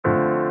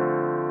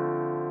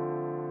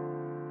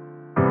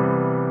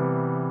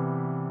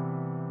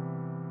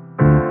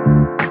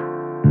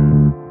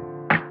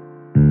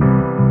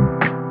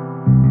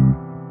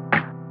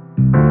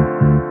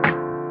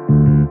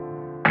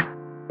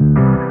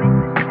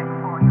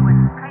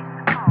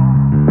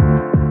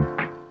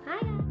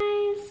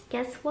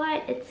guess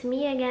what? It's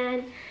me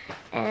again,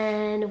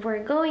 and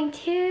we're going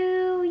to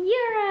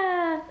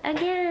Europe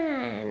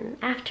again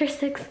after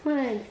 6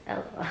 months.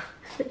 Oh.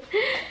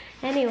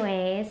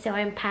 Anyway, so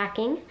I'm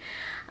packing.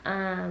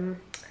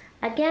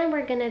 Again,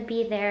 we're gonna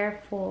be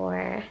there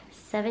for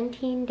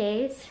 17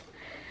 days.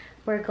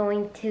 We're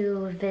going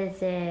to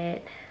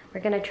visit,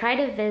 we're gonna try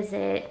to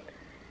visit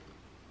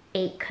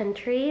 8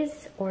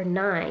 countries or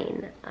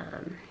 9.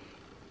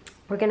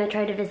 We're gonna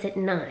try to visit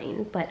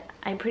 9, but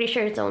I'm pretty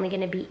sure it's only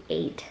gonna be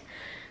 8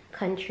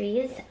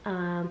 countries.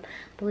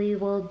 We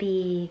will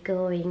be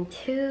going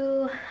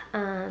to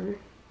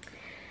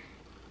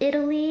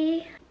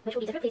Italy, which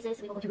will be different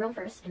places. We will go to Rome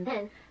first, and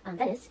then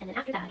Venice, and then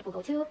after that we'll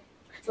go to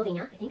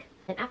Slovenia, I think.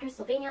 Then after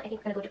Slovenia, I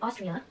think we're gonna go to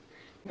Austria.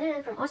 And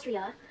then from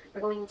Austria,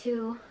 we're going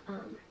to,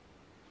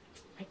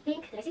 I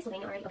think, did I say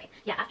Slovenia already? Okay,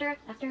 yeah,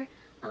 after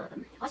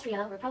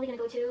Austria, we're probably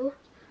gonna go to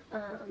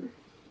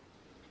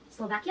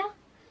Slovakia.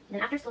 And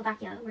then after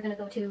Slovakia, we're gonna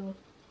go to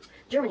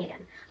Germany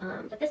again.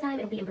 But this time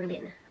it'll be in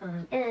Berlin.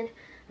 And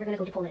we're gonna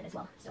go to Poland as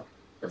well. So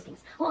those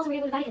things. Well, also we're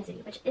gonna go to Vatican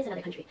City, which is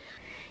another country.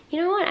 You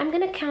know what? I'm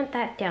gonna count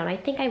that down. I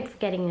think I'm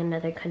forgetting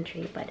another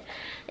country, but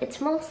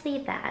it's mostly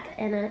that.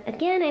 And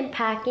again, I'm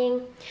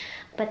packing,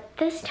 but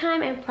this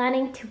time I'm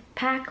planning to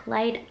pack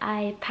light.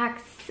 I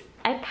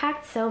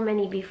packed so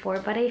many before,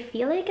 but I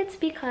feel like it's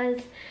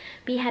because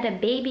we had a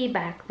baby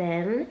back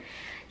then.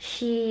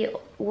 She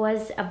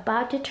was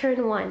about to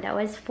turn 1. That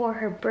was for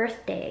her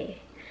birthday.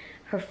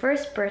 Her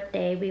first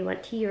birthday, we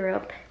went to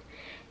Europe,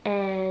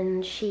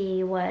 and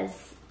she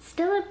was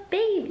still a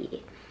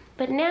baby.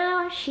 But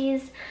now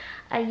she's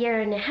a 1.5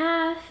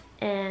 years,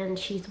 and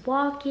she's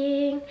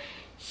walking.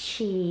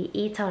 She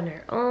eats on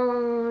her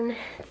own.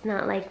 It's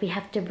not like we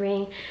have to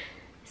bring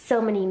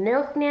so many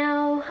milk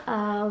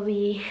now.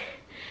 We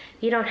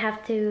don't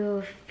have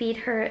to feed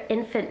her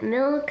infant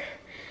milk.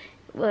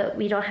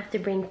 We don't have to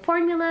bring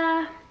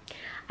formula.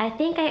 I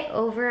think I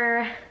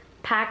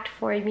overpacked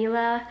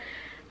formula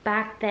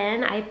back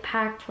then. I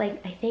packed,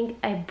 like, I think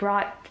I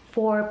brought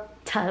 4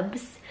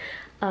 tubs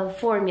of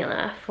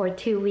formula for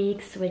 2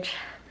 weeks, which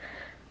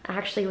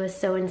actually was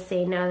so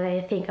insane now that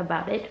I think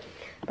about it.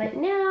 But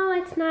now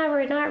it's not,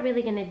 we're not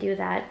really gonna do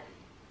that.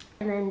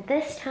 And then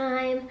this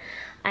time,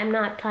 I'm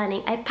not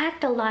planning. I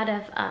packed a lot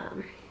of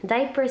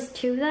diapers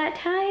too that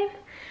time.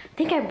 I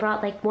think I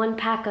brought like 1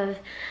 pack of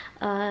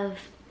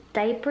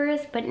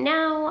diapers, but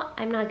now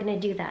I'm not gonna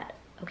do that,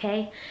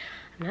 okay?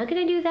 I'm not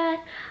gonna do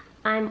that.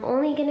 I'm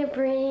only gonna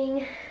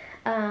bring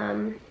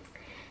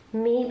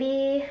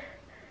maybe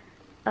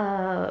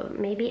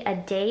a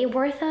day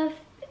worth of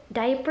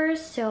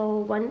diapers. So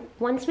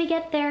once we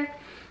get there,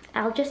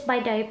 I'll just buy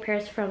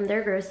diapers from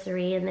their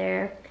grocery and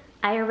there.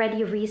 I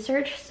already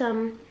researched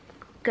some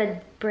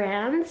good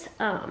brands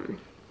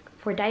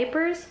for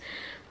diapers,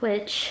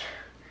 which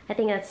I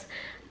think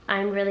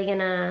I'm really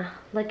gonna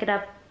look it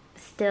up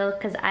still,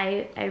 because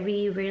I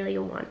really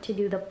want to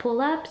do the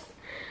pull-ups.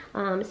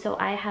 So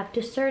I have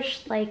to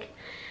search like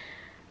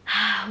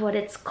what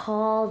it's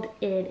called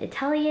in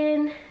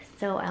Italian,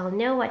 so I'll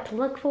know what to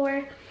look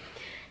for.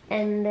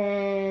 And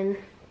then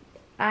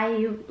I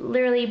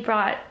literally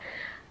brought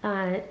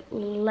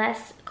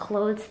less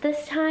clothes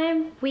this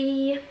time.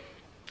 We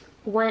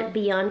went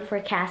beyond for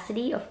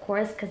Cassidy, of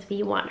course, because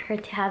we want her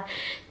to have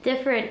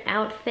different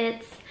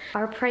outfits.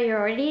 Our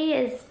priority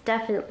is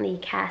definitely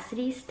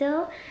Cassidy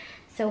still.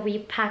 So we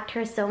packed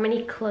her so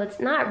many clothes,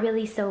 not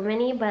really so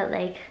many, but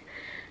like,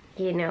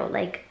 you know,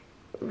 like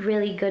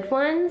really good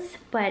ones.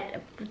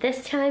 But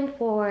this time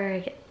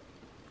for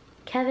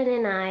Kevin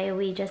and I,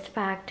 we just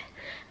packed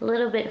a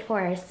little bit for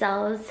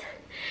ourselves.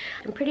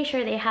 I'm pretty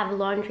sure they have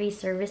laundry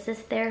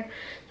services there,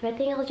 so I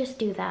think I'll just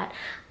do that.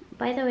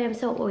 By the way, I'm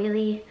so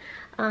oily.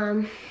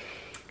 I'm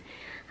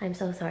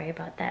so sorry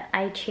about that.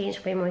 I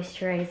changed my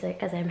moisturizer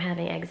because I'm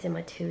having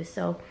eczema too,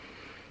 so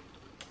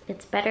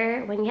it's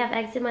better when you have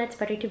eczema. It's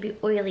better to be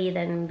oily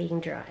than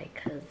being dry,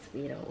 because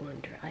we don't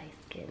want dry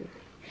skin.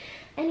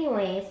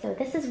 Anyway, so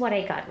this is what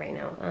I got right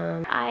now.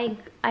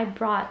 I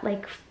brought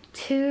like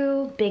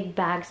 2 big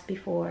bags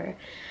before,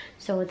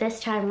 so this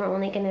time we're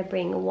only gonna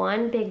bring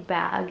 1 big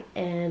bag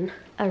and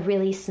a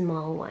really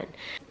small one.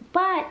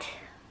 But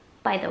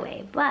by the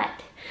way,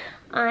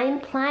 I'm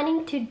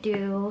planning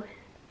to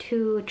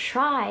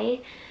try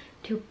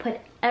to put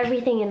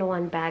everything in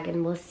 1 bag,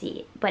 and we'll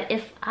see. But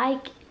if I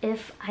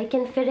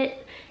can fit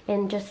it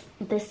in just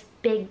this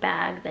big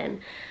bag,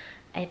 then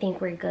I think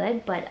we're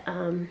good.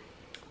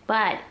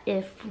 But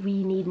if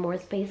we need more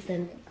space,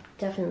 then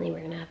definitely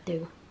we're gonna have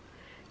to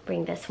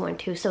bring this one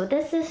too. So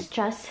this is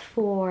just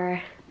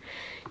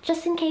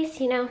in case,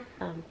 you know.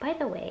 By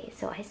the way,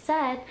 so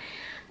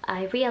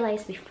I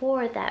realized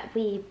before that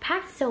we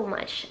packed so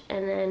much,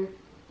 and then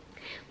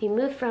we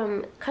moved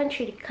from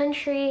country to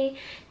country,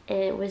 and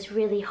it was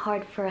really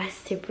hard for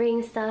us to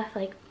bring stuff,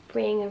 like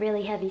bring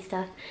really heavy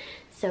stuff.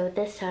 So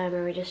this time we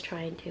were just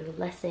trying to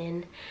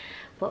lessen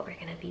what we're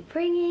gonna be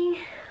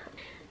bringing.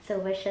 So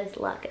wish us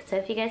luck. So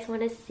if you guys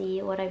want to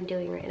see what I'm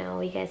doing right now,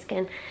 you guys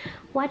can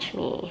watch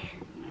me.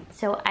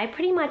 So I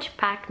pretty much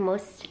packed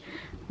most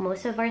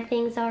most of our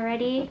things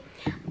already,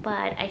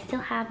 but I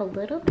still have a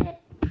little bit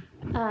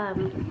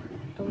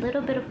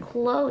of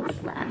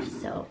clothes left.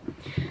 So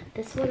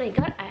this one I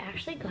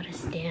actually got a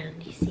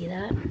stand. You see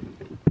that?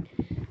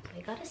 So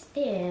I got a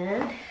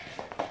stand.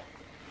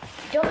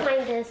 Don't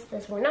mind this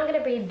we're not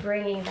gonna be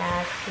bringing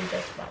back. We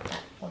just bought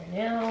that for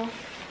now.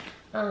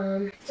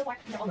 So far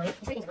they're all mine.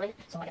 These things are mine,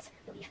 so I guess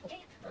they'll be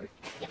okay.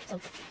 Yeah, so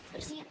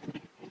let's see.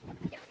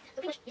 Yeah,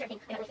 so pretty much these are everything.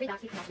 I got 3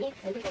 boxes for me,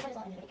 and 3 as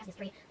well, and then I gas is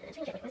 3. And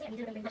 2 check.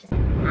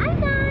 Hi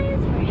guys,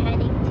 we're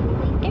heading to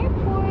the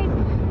airport.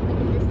 Look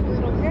at this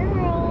little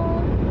girl.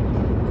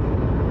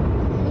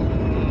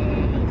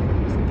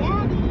 There's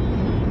Daddy.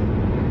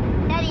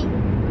 Daddy.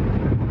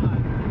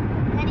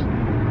 Daddy,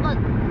 look.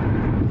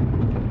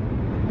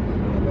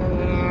 And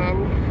then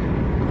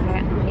my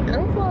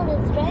uncle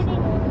is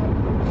driving.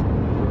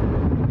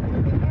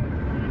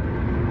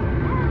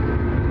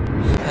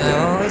 I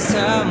always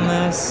tell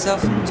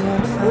myself I'm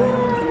doing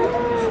fine.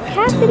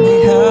 I don't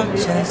need help,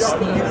 just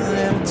need a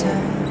little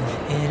time.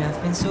 And I've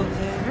been so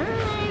bad.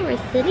 Hi, we're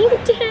sitting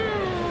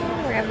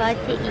down. We're about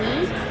to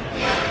eat.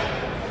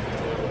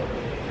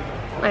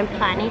 I'm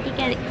planning to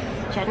get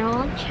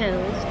General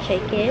Cho's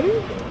chicken.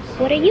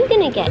 What are you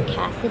gonna get,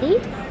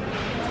 Cassidy?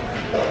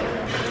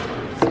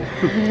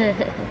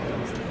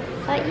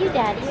 About you,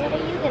 Daddy, what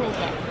are you gonna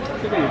get?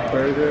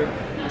 Burger.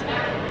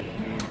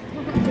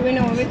 Do we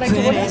know what we'd like to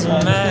order? When is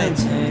my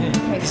turn?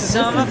 'Cause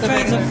all my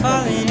friends are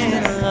falling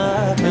in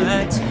love.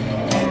 My turn.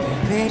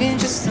 Waiting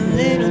just a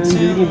little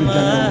too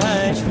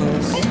much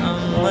for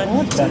someone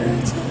What's better? I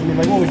mean,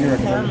 like, what would you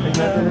recommend? Big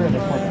Mac burger or the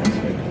pork roast?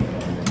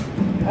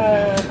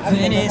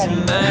 When is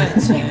my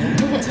turn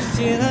to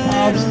feel a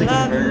little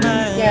love in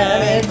my Yeah, I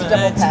mean, it's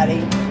double patty.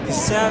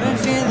 'Cause I've been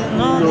feeling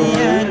lonely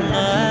at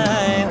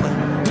night.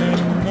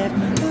 Wondering if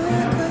the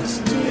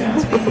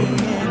questions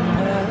being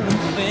heard.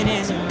 When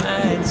is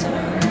my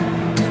turn?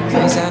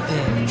 'Cause I've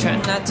been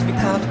trying not to be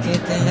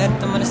complicated, let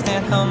them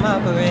understand how I'm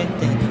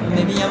operating. Or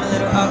maybe I'm a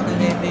little awkward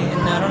lately,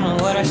 and I don't know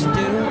what I should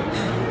do.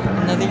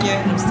 Another year,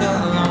 I'm still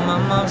alone. My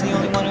mom's the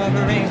only one who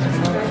ever raised me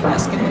for.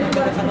 Asking when I'm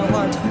gonna find the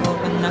one to hold.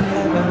 And I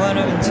have been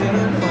wondering too,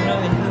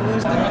 wondering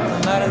who's gonna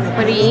come out of the blue.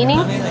 What are you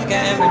eating?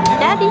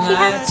 Daddy, she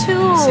has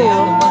 2. Say I'm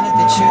the one that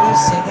they choose,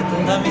 say that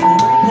they love me and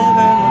they'll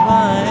never move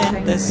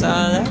on. That's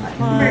all I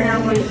want,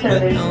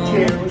 but no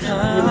one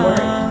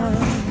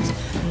comes.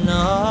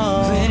 No,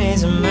 when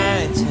is my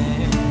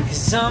turn?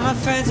 'Cause all my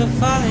friends are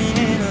falling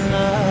in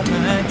love.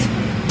 My turn.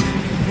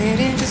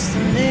 Waiting just a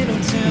little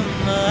too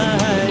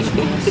much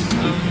for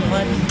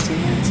someone to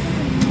tell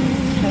me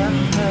I'm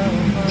the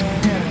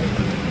one.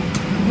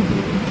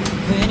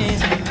 When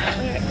is my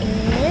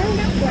We're in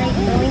the flight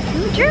going to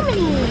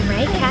Germany,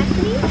 right,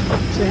 Cassidy?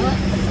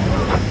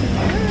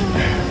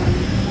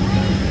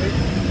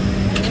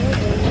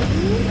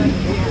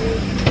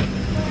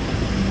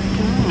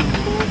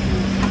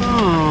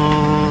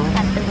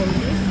 At the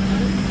window.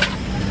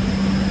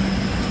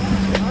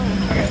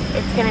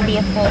 It's gonna be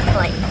a full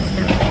flight.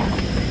 So yeah.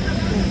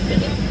 Let's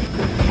see.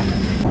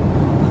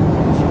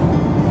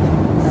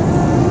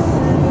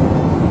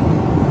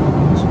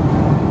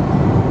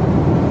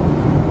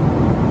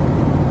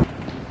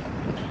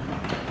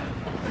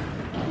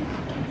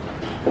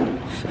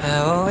 I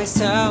always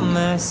tell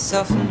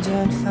myself I'm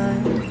doing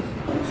fine.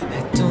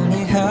 I don't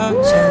need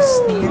help,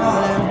 just need a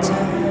little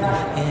time.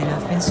 And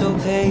I've been so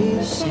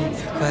patient,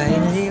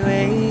 quietly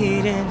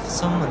waiting for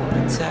someone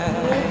to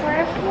tell. For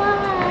a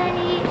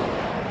flight.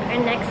 Our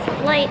next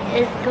flight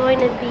is going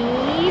to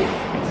be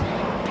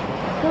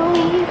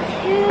going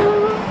to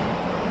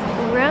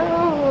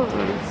Rome.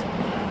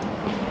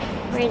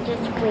 We're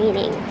just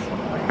waiting.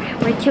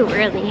 We're too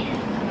early.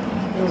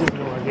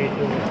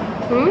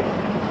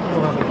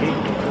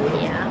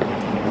 Yeah.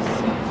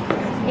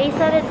 They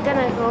said it's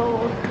gonna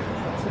go.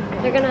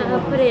 They're gonna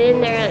put it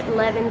in there at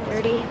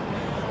 11:30.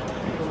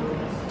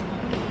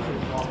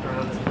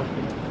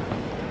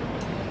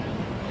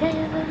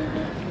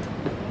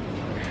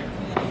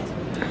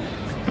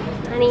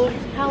 Honey,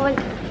 how was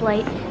the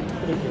flight?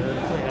 Pretty good.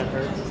 My head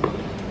hurts.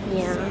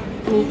 Yeah,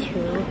 me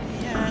too.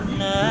 At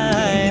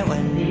night,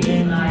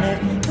 wondering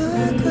if the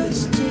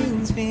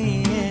questions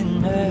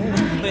being heard.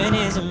 When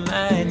is it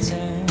my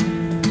turn?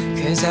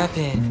 'Cause I've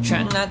been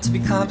trying not to be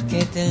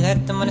complicated,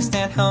 let them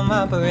understand how I'm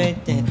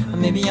operating. Or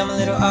maybe I'm a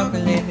little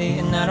awkward lately,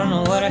 and I don't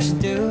know what I should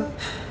do.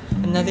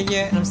 Another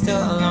year and I'm still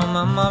alone.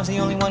 My mom's the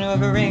only one who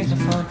ever rings my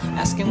phone,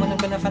 asking when I'm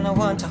gonna find the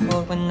one to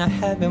hold. When I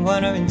have been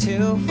wondering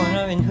too,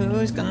 wondering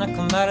who's gonna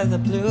come out of the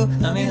blue.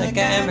 Love me like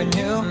I ever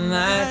knew.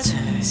 My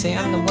turn. Say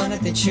I'm the one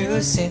that they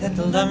choose, say that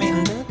they'll love me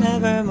and they'll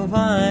never move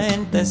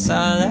on. That's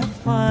all I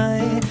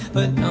find,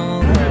 but no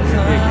one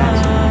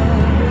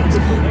comes.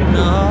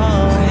 No,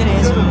 it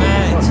is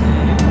my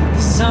turn.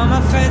 'Cause all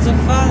my friends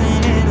are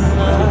falling in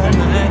love.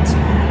 My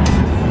turn.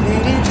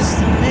 Waiting just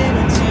a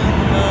little too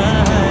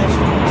much.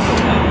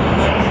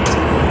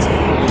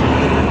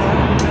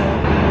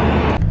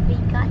 We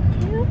got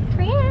to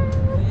France.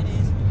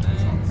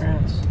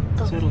 France.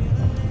 It's Italy.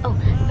 Oh,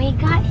 we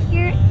got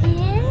here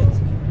in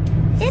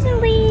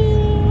Italy.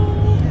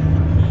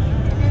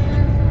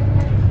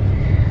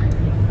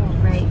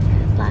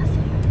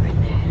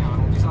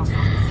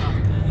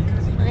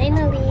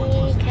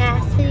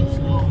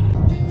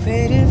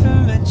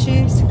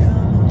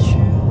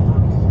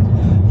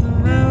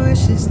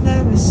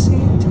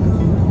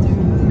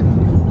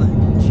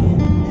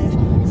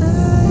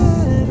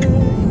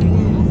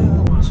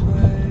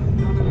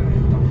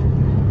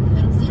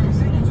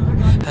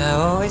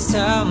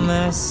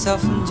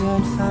 myself, I'm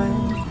doing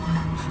fine.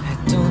 I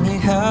don't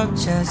need help,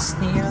 just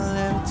need a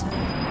little time.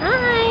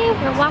 Hi,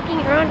 we're walking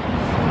around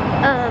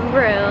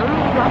Rome.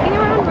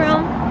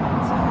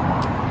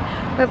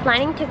 We're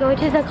planning to go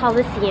to the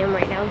Colosseum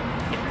right now.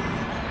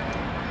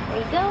 There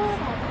you go,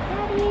 that's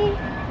Daddy. You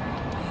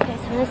guys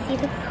want to see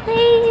the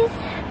place?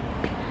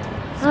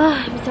 Oh,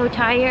 I'm so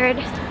tired.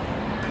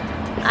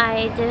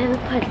 I didn't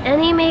put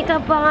any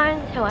makeup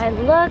on, so I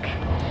look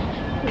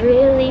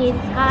really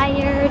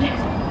tired.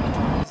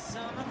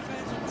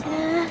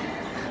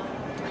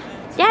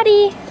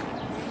 Daddy!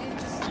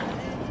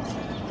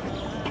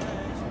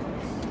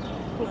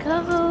 Here we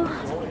go.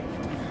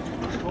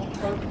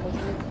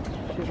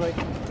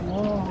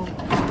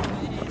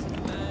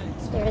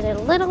 There's a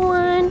little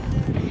one.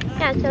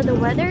 Yeah, so the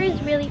weather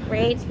is really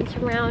great. It's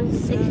around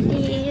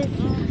 60s.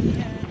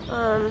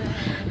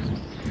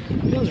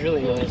 Feels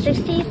really nice.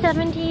 60s,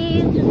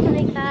 70s, something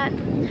like that.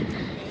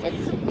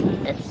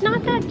 It's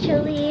not that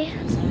chilly.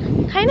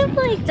 Kind of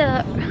like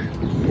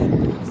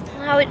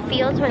how it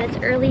feels when it's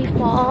early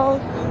fall,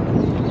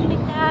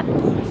 like that.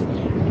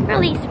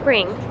 Early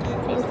spring,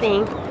 same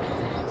thing.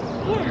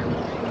 Yeah.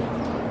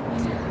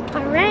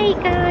 All right,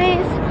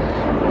 guys.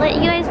 I'll let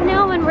you guys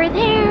know when we're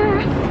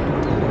there.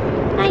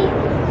 Bye.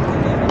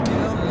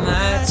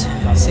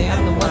 Say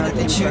I'm the one that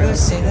they choose.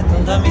 Say that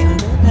they'll love me and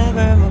they'll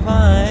never move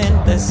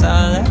on. That's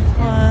all I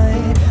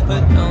find.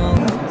 But no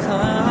one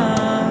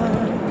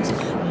comes.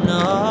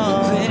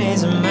 No, it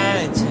isn't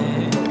my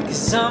turn.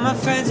 Cause all my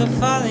friends are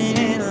falling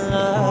in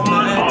love.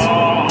 My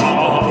turn.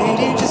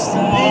 Waiting just a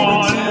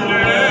little too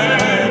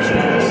much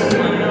for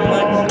someone to tell me I'm the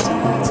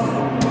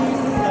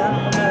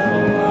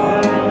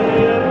one.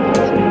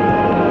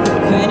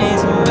 It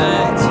isn't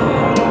my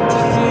turn to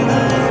feel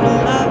a little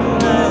love in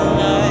my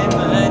life.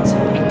 My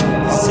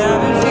turn. Cause I've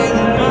been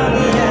feeling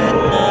lonely at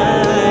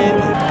night.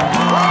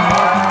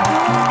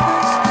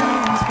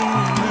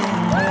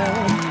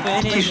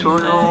 Ci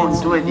sono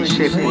due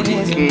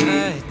discepoli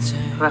che,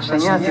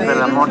 rassegnati per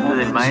la morte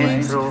del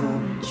Maestro,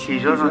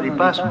 il giorno di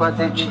Pasqua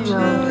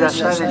decidono di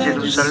lasciare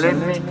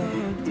Gerusalemme e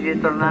di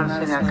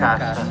ritornarsene a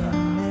casa.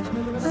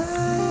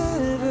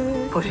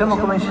 Possiamo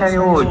cominciare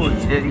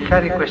oggi,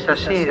 dedicare questa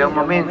sera un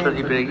momento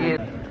di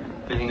preghiera.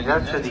 Vi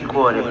ringrazio di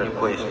cuore per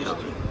questo.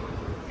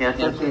 E a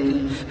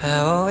tutti. I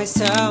always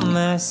tell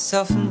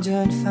myself I'm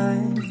doing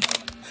fine.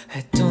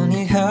 I don't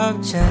need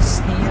help,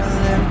 just need a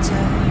little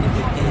time.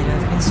 And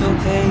I've been so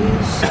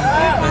patient,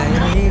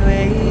 quietly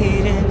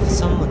waiting for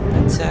someone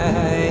that's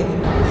right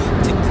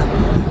to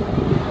come.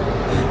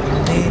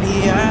 But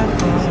maybe I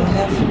won't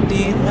ever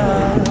be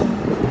enough.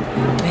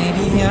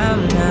 Maybe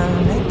I'm not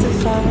meant to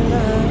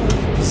follow.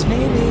 Cause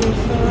maybe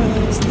if I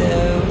was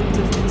there would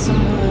have been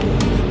someone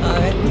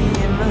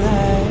already in my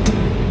life.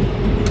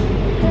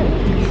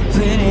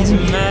 When it's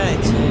my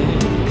turn,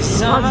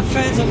 cause all my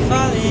friends are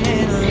falling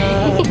in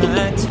love.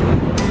 My turn,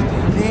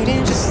 been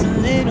waiting just a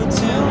little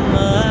too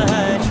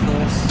much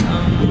for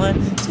someone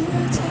to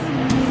tell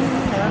me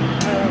I'm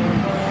the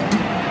one.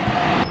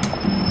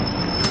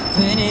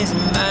 When it's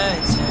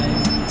my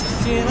turn to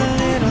feel a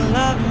little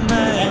love in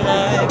my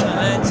life.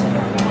 My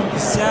turn,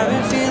 cause I've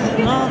been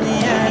feeling lonely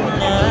at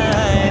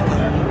night.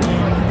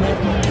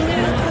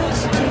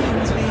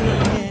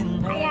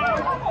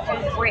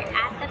 We're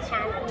at the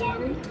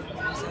Pantheon.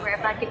 We're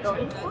about to go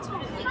inside.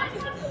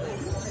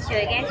 So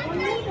you guys want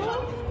to go?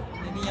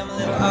 Maybe I'm a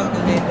little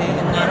awkward lately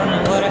and I don't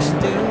know what I should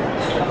do.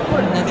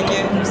 Another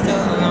year, I'm still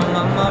alone.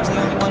 My mom's the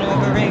only one who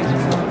ever raised me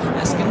for.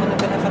 Asking when I've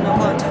been if I know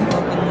what to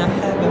hope. And I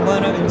have been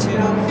wondering too,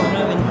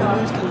 wondering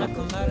who's gonna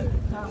come out of it.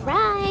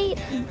 Alright.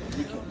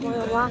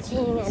 We're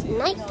walking at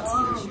night.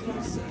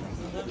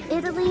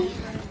 Italy.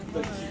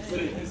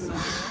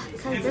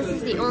 Because this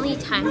is the only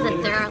time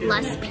that there are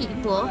less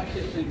people.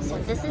 So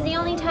this is the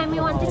only time we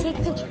want to take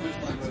pictures.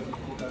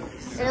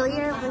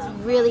 Earlier it was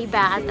really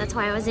bad, that's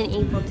why I wasn't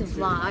able to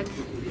vlog.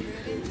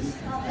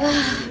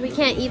 We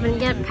can't even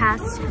get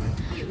past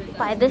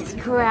by this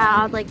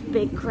crowd, like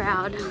big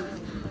crowd.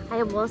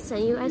 I will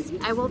send you guys,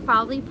 I will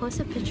probably post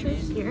a picture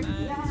here.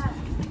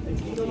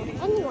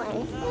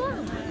 Anyway, yeah.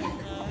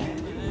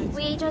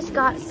 We just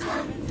got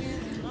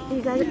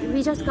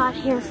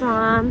here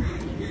from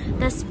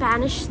the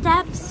Spanish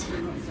Steps.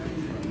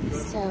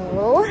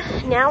 So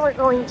now we're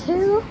going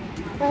to,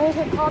 what is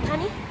it called,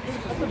 honey?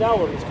 I forgot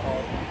what it's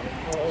called.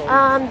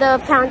 The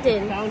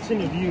fountain.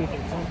 Fountain of Youth.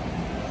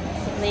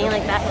 Something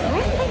like that.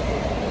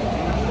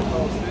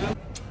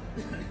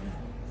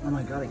 Oh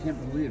my God, I can't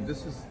believe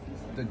this is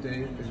the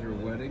day of your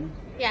wedding.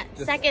 Yeah,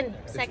 second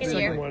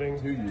year. Wedding.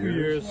 2 years. 2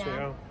 years, Yeah.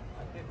 yeah.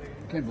 I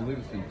can't believe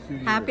it's been 2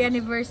 years. Happy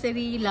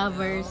anniversary,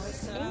 lovers.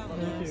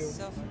 Thank you.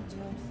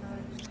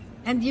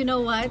 And you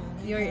know what?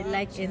 You're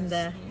like in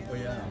the... Oh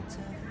yeah.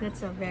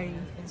 That's a very...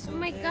 Oh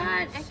my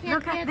god, I can't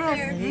Look get at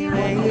there.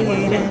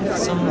 Waiting for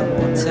someone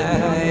that's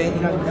right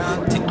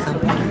to come.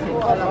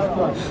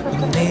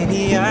 But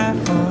maybe I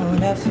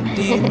won't ever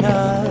be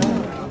enough.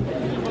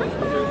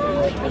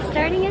 It's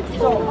starting at 2.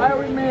 So I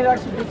remained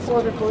actually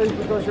before the police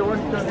because you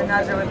weren't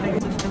organized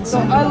everything. So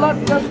I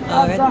left just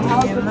at the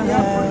house at the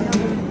airport.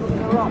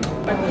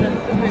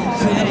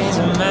 When is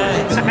my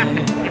turn?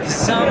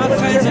 'Cause all my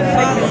friends are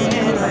falling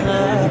in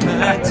love.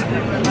 My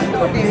turn.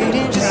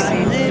 Waiting just a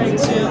little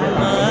too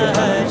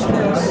much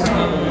for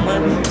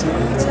someone to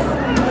tell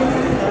me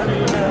I'm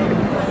the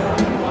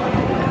one.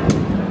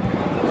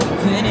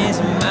 When is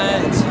my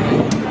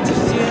turn to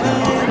feel a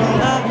little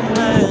love in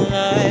my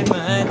life?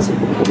 My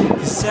turn.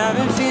 'Cause I've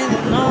been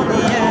feeling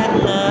lonely at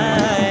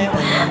night.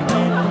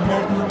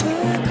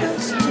 When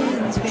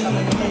questions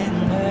being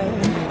heard.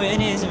 When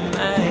is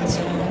my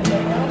turn?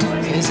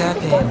 'Cause I've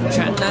been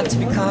trying not to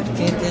be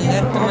complicated,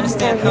 let them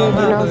understand how I'm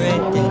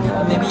operating.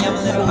 Maybe I'm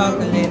a little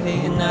awkward lately,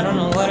 and I don't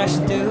know what I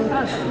should do.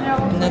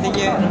 Another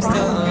year and I'm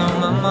still alone.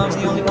 My mom's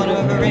the only one who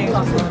ever rings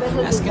my phone,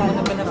 asking when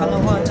I've been, if I'm the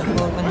one to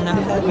hold. When I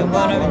have been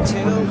wondering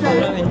too,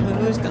 wondering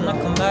who's gonna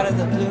come out of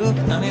the blue.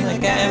 I mean,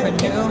 like I ever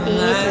knew.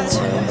 My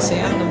turn. Say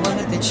I'm the one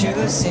that they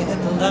choose, say that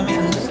they love me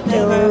and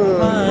they'll never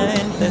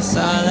find. That's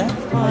all I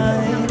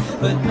find,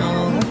 but no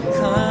one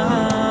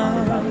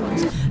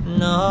comes.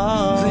 No,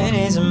 when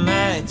is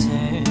my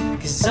turn?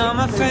 'Cause all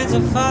my friends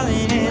are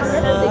falling in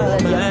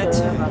love. My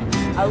turn.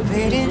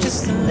 Waiting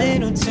just a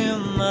little too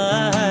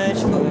much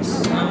for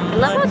someone. I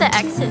love how the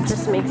exit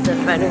just makes it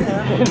better.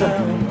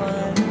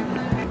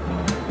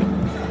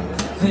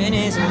 When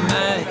is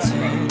my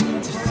turn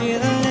to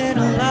feel a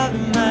little love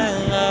in my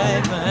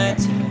life? My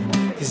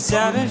turn. 'Cause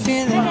I've been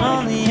feeling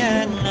lonely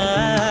at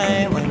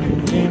night.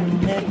 Wondering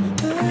if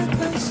my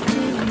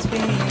questions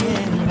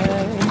being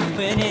heard.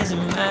 When is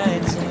my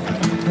turn?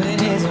 When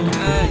is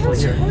my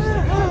turn?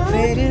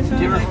 Waiting for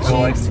my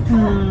dreams to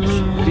come.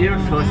 Do you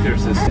ever feel like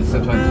there's this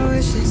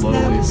sometimes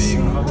slowly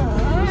being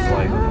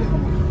like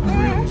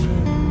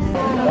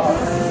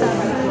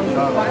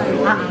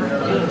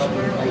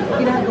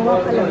Ginagawa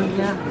ka lang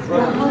niya.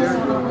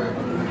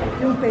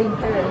 Yung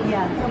painter,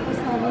 yeah.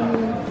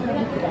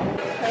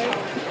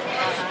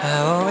 I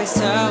always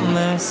tell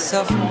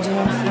myself I'm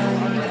doing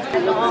fine.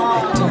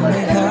 Don't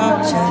need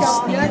help,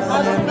 just need a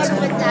little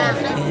time.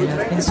 And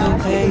I've been so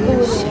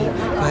patient,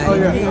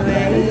 quietly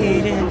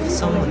waiting for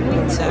someone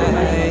to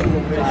time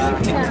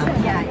to come.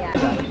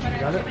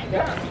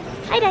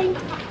 Hi, Daddy.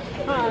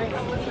 Hi.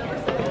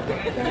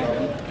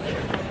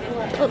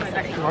 Oh,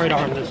 sorry. Right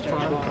arm this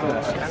time.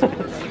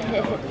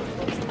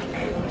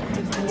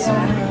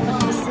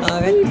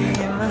 Already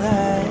in my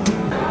life.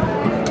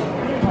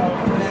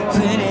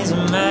 When is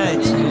my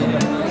turn?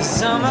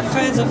 'Cause all my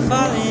friends are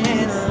falling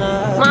in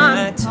love. Mom.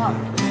 My turn.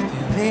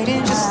 Been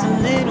waiting just a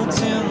little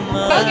too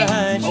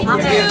much. For someone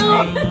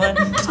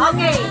to tell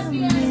me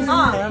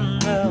I'm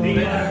the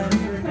one.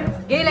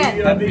 Gillen.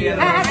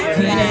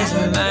 When is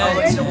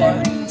my turn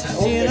to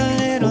feel a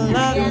little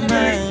love in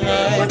my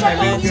life? My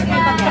turn.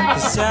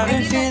 'Cause I've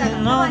been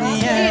feeling lonely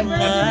at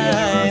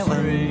night.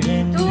 Wondering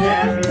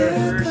if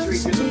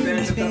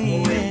questions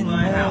being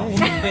heard.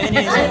 When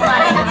is my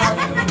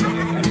turn?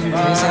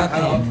 'Cause I've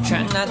been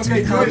trying not to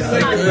be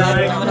complicated, let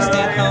them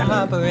understand how I'm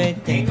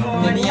operating.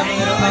 Maybe I'm a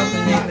little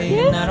awkward lately,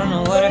 and I don't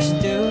know what I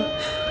should do.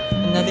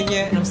 Another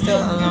year and I'm still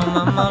alone.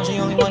 My mom's the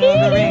only one who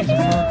ever rings my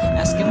phone,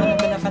 asking when I've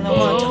been, if I know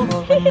what to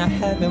hold. When I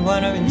have been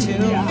wondering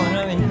too,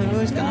 wondering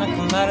who's gonna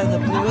come out of the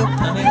blue.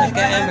 I mean, like I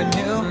ever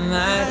knew.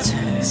 My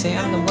turn. Say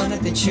I'm the one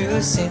that they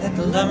choose, say that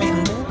they love me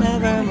and they'll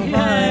never move on.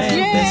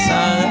 That's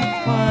all I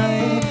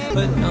find,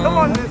 but no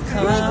one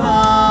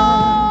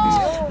comes.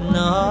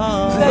 No,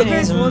 when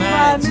is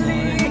my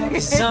turn?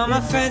 'Cause all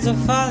my friends are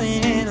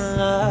falling in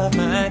love.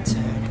 My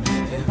turn.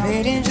 Been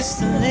waiting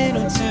just a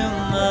little too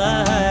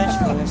much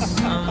for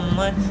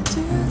someone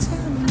to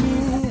tell me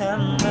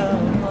I'm the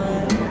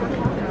one.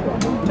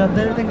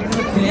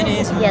 When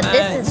is Yeah,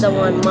 this is the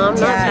one, Mom, not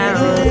that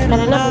one.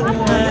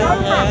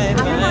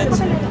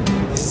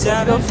 Cause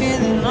I've been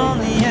feeling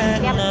lonely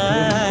at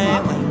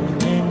night.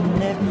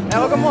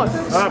 Welcome on.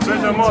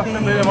 Presa mat,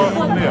 sen blir det mat.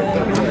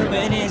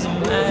 When is my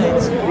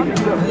turn?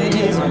 When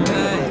is my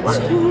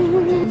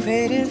turn?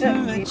 Waiting for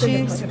my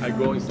dreams to I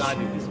go inside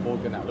in this small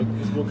canal. Look,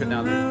 this small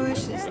canal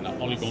is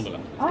only gondola.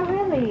 Oh,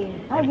 really?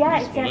 Oh, yeah,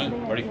 it's Very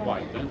definitely.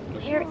 quiet. Huh?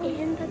 We're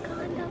in the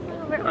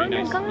gondola. We're on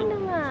the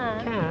gondola.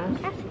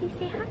 Cassidy,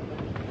 say hi.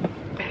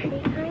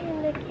 Say hi in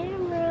the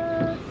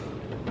camera.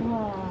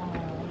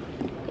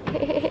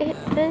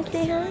 Don't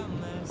say hi.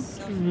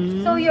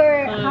 So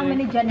you're how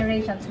many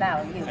generations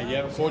now? You? I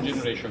have 4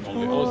 generations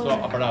only. Also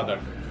a brother.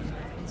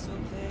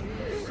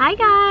 Hi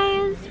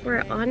guys,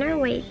 we're on our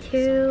way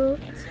to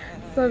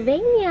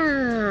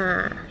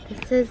Slovenia.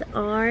 This is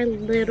our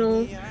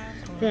little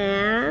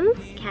van.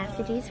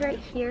 Cassidy's right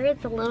here.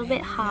 It's a little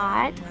bit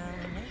hot.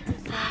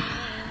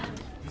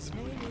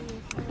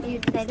 Are you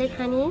excited,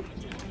 honey?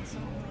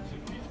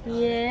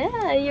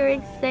 Yeah, you're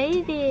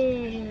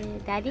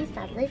excited. Daddy's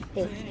not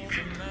lifting.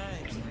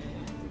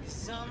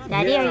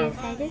 Daddy, are you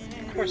excited?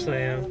 Of course I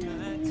am.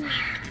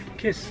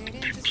 Kiss.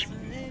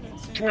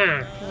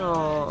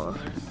 Oh.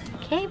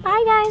 Okay,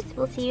 bye guys.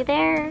 We'll see you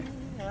there.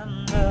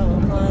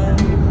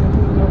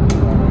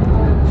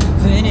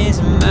 When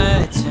is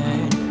my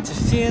turn to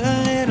feel a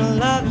little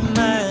love in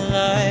my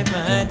life?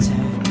 My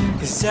turn.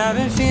 'Cause I've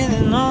been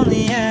feeling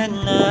lonely at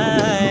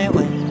night.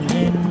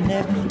 Wondering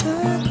if the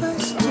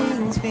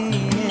questions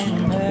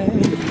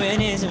When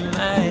is it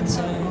my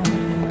turn?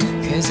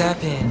 Cause I've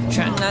been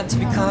trying not to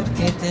be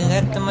complicated,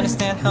 let them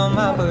understand how I'm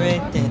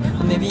operating.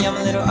 Or maybe I'm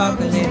a little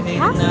awkward lately,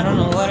 and I don't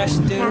know what I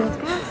should do.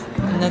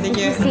 Another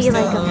year, I'm still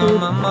alone.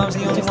 My mom's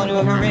the only one who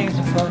ever rings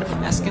before,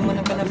 asking when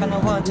I'm gonna find the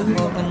one to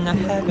hold. When I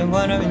have been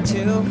wondering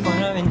too,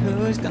 wondering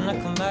who's gonna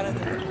come out of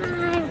the...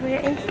 Hi, we're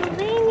in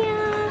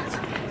Slovenia.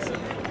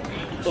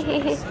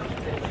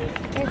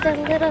 There's a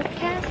little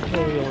castle.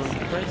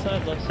 Right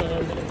side, left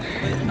side.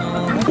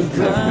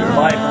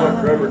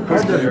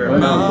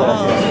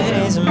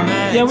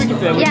 Yeah, we can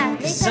film it. Yeah,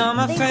 Some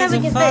of my friends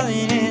are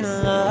falling in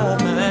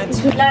love.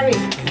 Larry.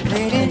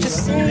 Waiting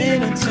just a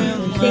little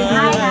too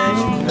much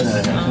for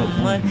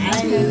someone to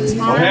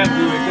tell me.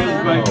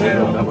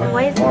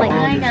 Why is it like,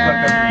 hi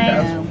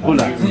guys. When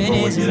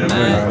is it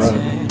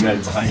my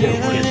turn? Feel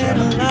a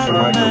little love in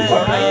my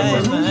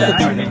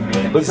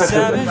life. 'Cause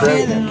I've been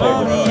feeling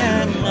lonely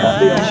at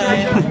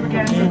night.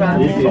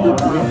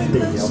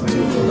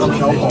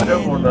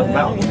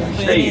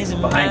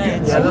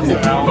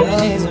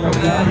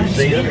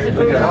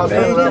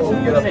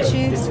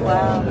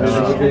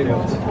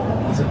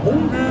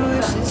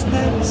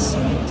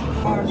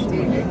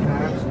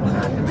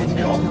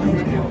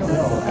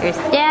 There's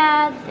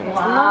Dad, there's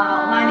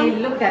Mom, Honey,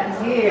 look at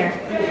here.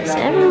 there's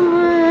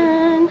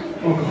everyone.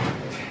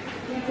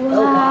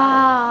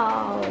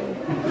 Wow.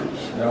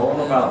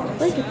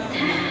 Look at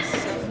that.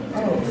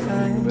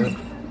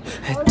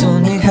 I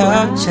don't need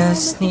help,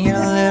 just need a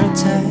little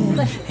time.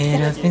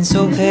 And I've been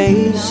so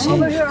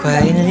patient,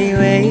 quietly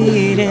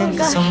waiting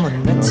for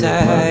someone to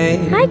Hi,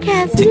 to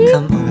Cassie.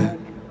 come over.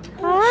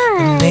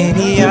 Hi.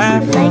 Maybe I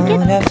Like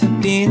won't it? ever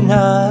be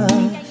enough.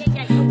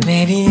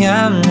 Maybe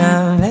I'm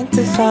not meant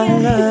to fall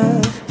in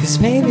love. Cause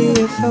maybe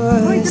if I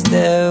was,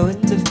 there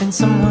would have been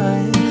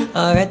someone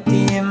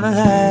already in my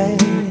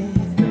life.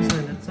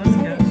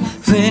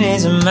 When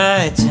is it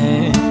my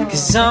turn?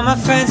 Cause all my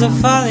friends are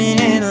falling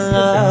in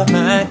love.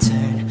 My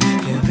turn.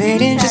 You're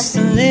waiting just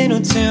a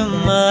little too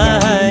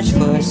much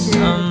for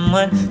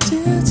someone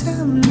to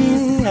tell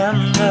me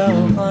I'm the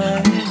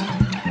one.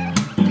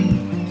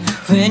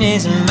 When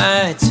is it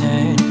my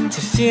turn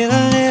to feel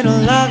a little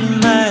love in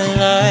my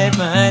life?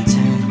 My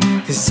turn.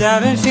 Cause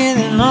I've been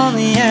feeling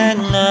lonely at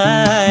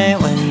night,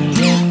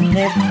 wondering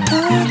if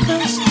my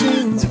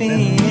questions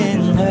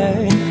being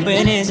heard.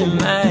 When is it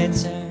my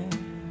turn?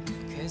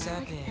 Cause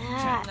I've been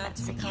trying not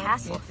to be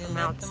castle from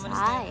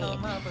outside.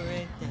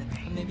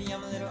 Maybe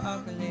I'm a little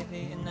awkward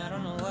lately, and I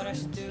don't know what I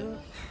should do.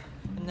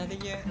 Another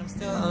year and I'm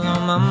still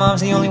alone. My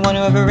mom's the only one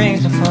who ever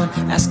rings the phone,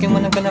 asking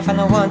when I'm gonna find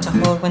the one to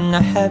hold. When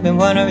I have been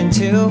wondering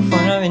too,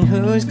 wondering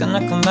who's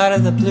gonna come out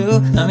of the blue.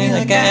 Love me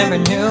like I ever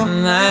knew.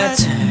 My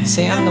turn.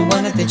 Say I'm the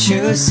one that they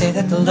choose, say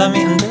that they'll love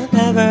me and they'll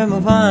never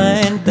move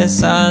on.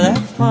 That's all I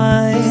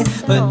want,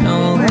 but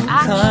no one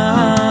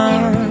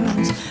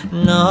comes.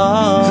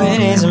 No,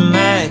 when is it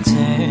my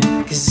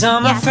turn? Cause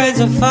all my friends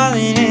are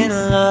falling in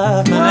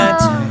love. My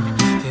turn.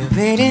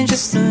 Waiting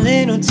just a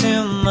little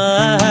too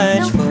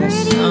much for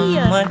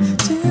someone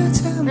to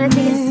tell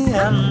me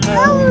I'm the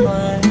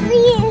one.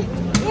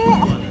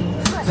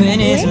 When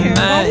is it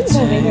my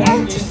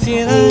turn to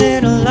feel a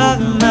little love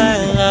in my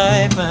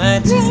life? My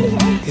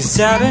turn. Cause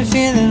I've been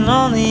feeling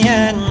lonely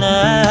at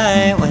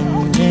night,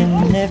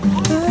 wondering if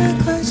my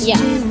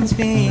questions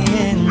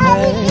being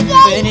heard.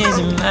 When is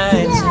it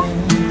my turn?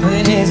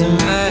 When is it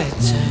my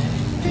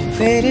turn?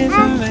 Waiting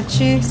for my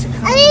cheeks to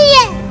come.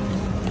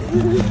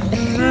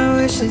 My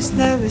wishes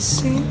never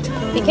seem to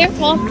go. Be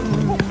careful.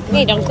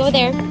 Hey, don't go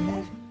there.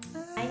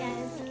 Hi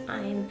guys,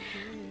 I'm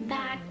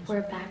back.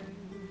 We're back.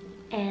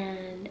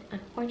 And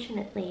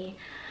unfortunately,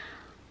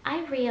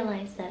 I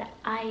realized that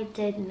I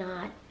did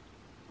not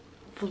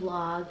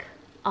vlog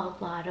a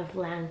lot of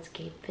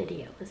landscape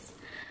videos.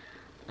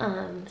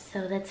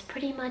 So that's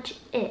pretty much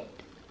it.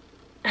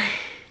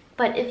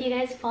 But if you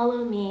guys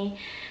follow me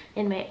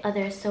in my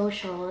other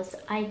socials,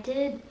 I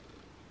did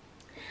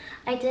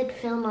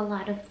film a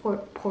lot of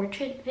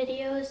portrait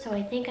videos, so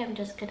I think I'm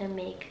just gonna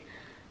make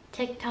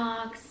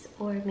TikToks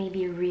or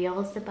maybe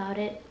reels about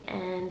it.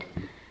 And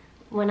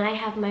when I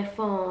have my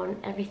phone,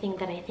 everything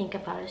that I think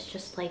about is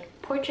just like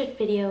portrait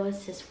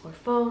videos is for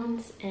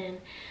phones. And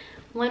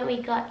when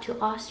we got to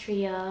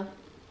Austria,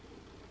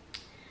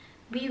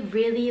 we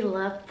really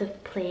loved the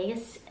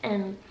place,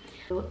 and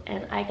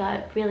I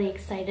got really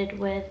excited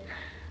with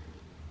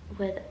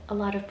a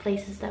lot of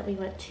places that we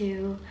went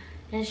to.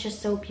 And it's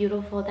just so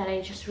beautiful that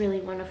I just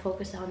really want to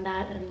focus on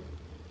that and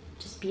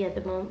just be in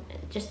the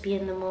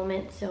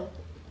moment. So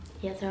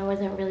yeah, so I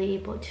wasn't really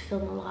able to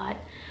film a lot.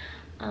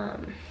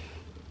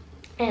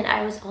 And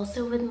I was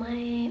also with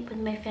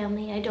my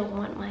family. I don't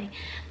want my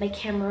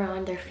camera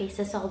on their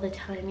faces all the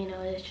time, you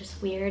know, it's just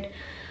weird.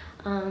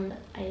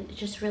 I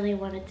just really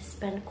wanted to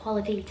spend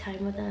quality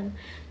time with them,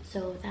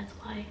 so that's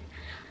why.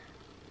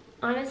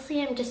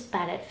 Honestly, I'm just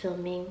bad at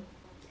filming.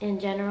 In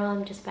general,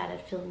 I'm just bad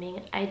at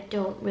filming. I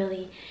don't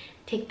really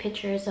take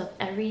pictures of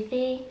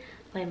everything.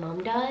 My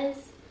mom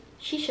does.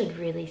 She should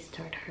really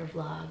start her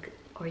vlog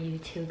or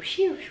YouTube.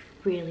 She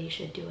really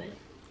should do it.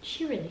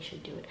 she really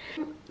should do it.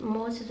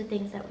 Most of the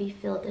things that we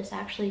filmed is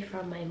actually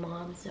from my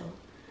mom, so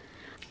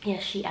yeah,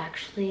 she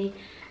actually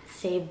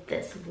saved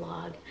this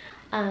vlog.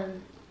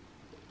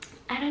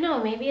 I don't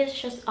know, maybe it's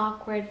just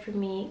awkward for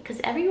me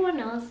because everyone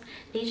else,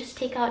 they just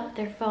take out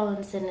their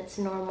phones and it's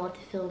normal to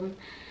film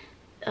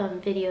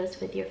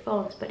videos with your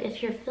phones. But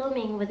if you're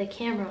filming with a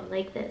camera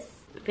like this,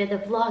 with a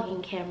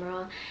vlogging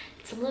camera,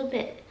 it's a little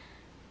bit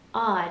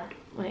odd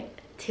like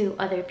to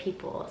other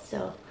people.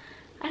 So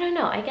I don't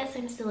know, I guess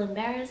I'm still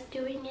embarrassed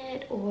doing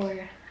it,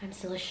 or I'm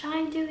still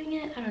shy doing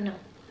it, I don't know.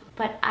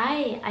 But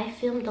I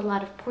filmed a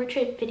lot of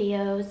portrait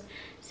videos,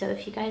 so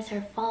if you guys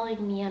are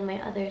following me on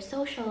my other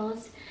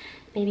socials,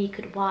 maybe you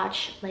could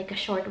watch like a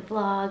short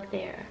vlog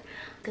there.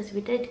 Because we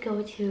did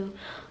go to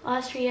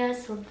Austria,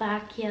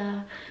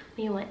 Slovakia,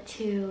 we went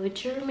to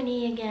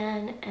Germany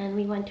again, and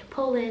we went to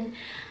Poland.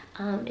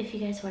 If you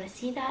guys want to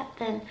see that,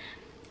 then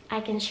I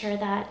can share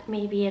that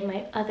maybe in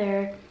my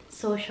other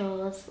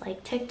socials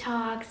like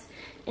TikToks,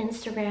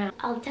 Instagram.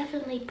 I'll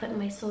definitely put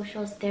my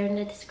socials there in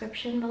the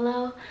description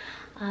below,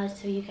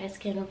 so you guys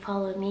can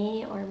follow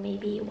me or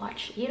maybe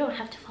watch. You don't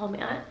have to follow me,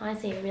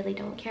 honestly I really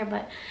don't care,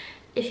 but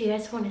if you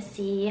guys want to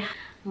see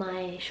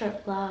my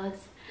short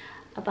vlogs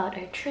about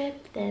our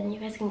trip, then you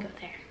guys can go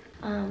there.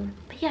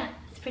 But yeah,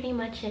 that's pretty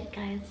much it,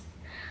 guys.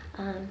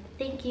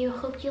 Thank you,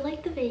 hope you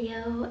liked the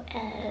video,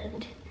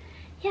 and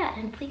yeah,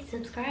 and please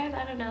subscribe.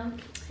 I don't know,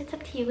 it's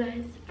up to you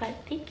guys, but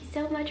thank you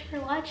so much for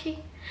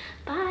watching.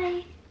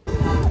 Bye.